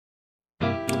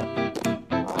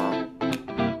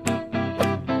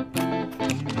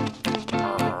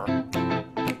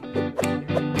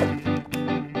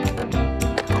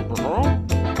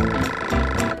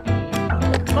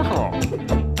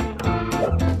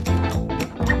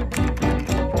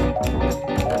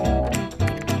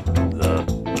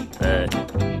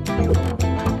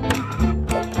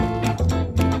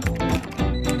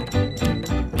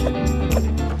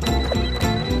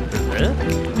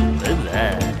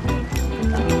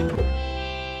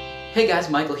Hey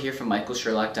guys, Michael here from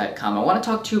MichaelSherlock.com. I want to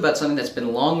talk to you about something that's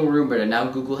been long rumored and now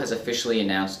Google has officially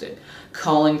announced it.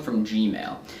 Calling from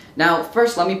Gmail. Now,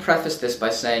 first let me preface this by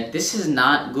saying this is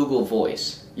not Google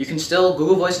Voice.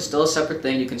 Google Voice is still a separate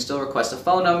thing. You can still request a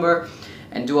phone number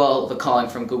and do all the calling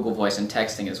from Google Voice and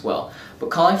texting as well.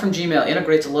 But calling from Gmail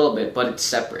integrates a little bit, but it's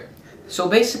separate. So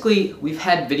basically, we've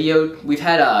had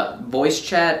voice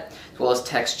chat as well as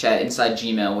text chat inside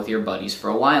Gmail with your buddies for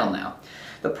a while now.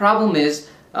 The problem is,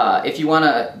 if you want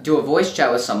to do a voice chat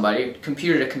with somebody,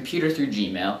 computer to computer through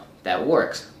Gmail, that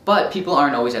works. But people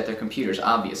aren't always at their computers,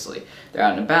 obviously. They're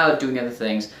out and about, doing other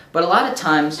things. But a lot of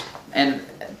times, and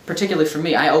particularly for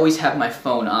me, I always have my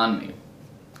phone on me.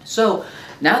 So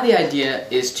now the idea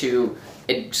is to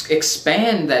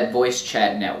expand that voice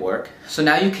chat network. So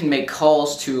now you can make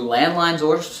calls to landlines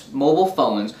or mobile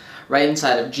phones right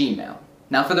inside of Gmail.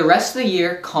 Now for the rest of the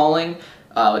year, calling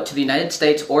to the United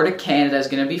States or to Canada is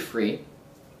going to be free.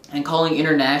 And calling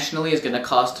internationally is going to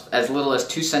cost as little as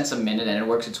 2 cents a minute, and it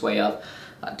works its way up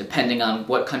depending on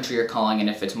what country you're calling and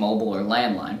if it's mobile or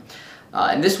landline.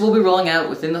 And this will be rolling out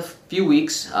within a few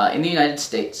weeks in the United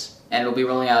States, and it will be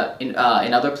rolling out in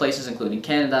other places including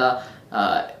Canada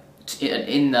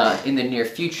in the near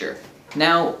future.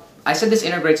 Now, I said this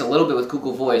integrates a little bit with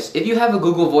Google Voice. If you have a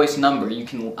Google Voice number,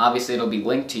 obviously it'll be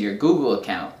linked to your Google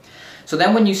account. So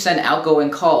then when you send outgoing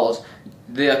calls,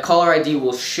 the caller ID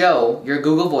will show your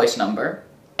Google Voice number,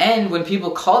 and when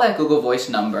people call that Google Voice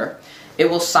number, it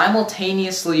will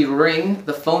simultaneously ring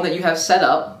the phone that you have set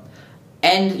up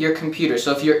and your computer.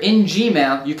 So if you're in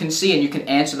Gmail, you can see and you can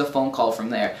answer the phone call from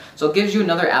there. So it gives you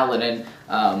another outlet in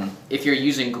if you're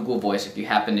using Google Voice, if you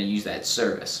happen to use that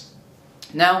service.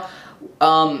 Now,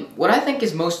 what I think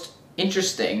is most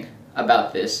interesting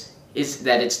about this is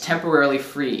that it's temporarily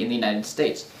free in the United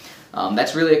States.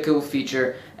 That's really a cool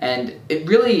feature, and it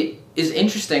really is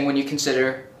interesting when you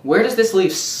consider, where does this leave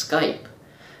Skype?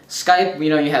 Skype,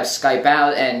 you have Skype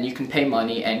out and you can pay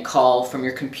money and call from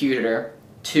your computer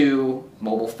to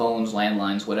mobile phones,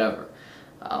 landlines, whatever.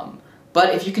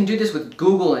 But if you can do this with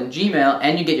Google and Gmail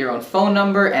and you get your own phone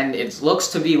number and it looks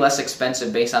to be less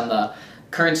expensive based on the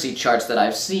currency charts that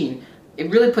I've seen, it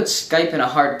really puts Skype in a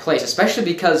hard place, especially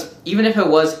because even if it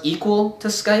was equal to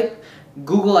Skype,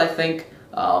 Google, I think,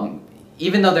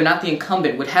 even though they're not the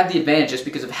incumbent, would have the advantage just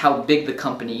because of how big the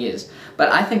company is.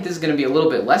 But I think this is going to be a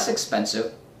little bit less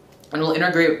expensive and will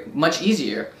integrate much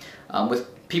easier with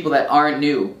people that are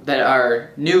new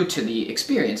to the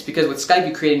experience. Because with Skype,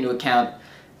 you create a new account,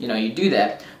 you do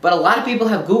that. But a lot of people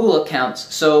have Google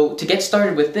accounts, so to get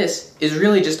started with this is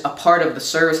really just a part of the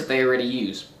service that they already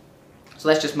use. So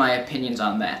that's just my opinions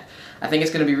on that. I think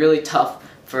it's going to be really tough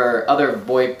for other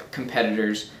VoIP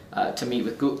competitors to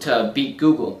beat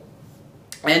Google.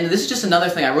 And this is just another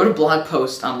thing. I wrote a blog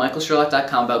post on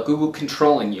MichaelSherlock.com about Google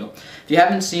controlling you. If you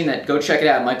haven't seen that, go check it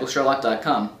out at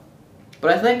MichaelSherlock.com.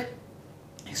 But I think,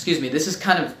 this is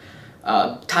kind of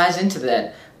ties into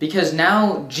that, because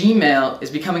now Gmail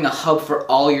is becoming a hub for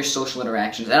all your social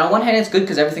interactions. And on one hand, it's good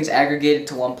because everything's aggregated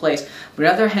to one place. But on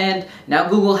the other hand, now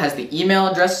Google has the email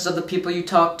addresses of the people you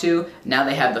talk to. Now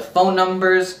they have the phone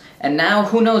numbers. And now,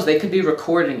 who knows, they could be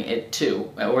recording it too,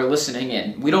 or listening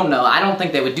in. We don't know. I don't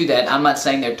think they would do that. I'm not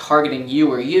saying they're targeting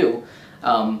you or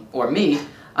me.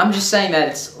 I'm just saying that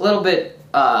it's a little bit,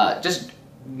 just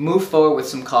move forward with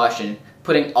some caution,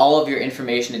 putting all of your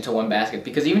information into one basket.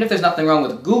 Because even if there's nothing wrong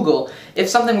with Google, if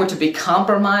something were to be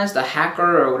compromised, a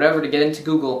hacker or whatever, to get into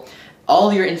Google,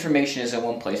 all your information is in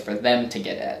one place for them to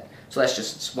get at. So that's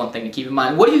just one thing to keep in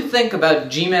mind. What do you think about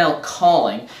Gmail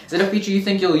calling? Is it a feature you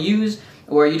think you'll use?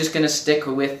 Or are you just going to stick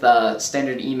with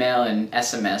standard email and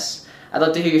SMS? I'd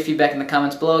love to hear your feedback in the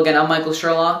comments below. Again, I'm Michael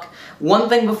Sherlock. One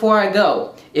thing before I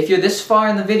go, if you're this far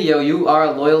in the video, you are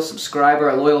a loyal subscriber,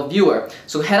 a loyal viewer.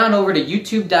 So head on over to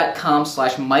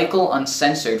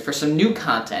youtube.com/MichaelUncensored for some new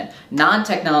content,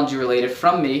 non-technology related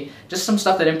from me, just some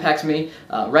stuff that impacts me.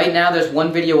 Right now there's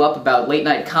one video up about late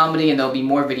night comedy, and there'll be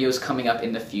more videos coming up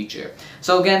in the future.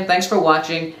 So again, thanks for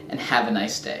watching and have a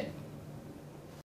nice day.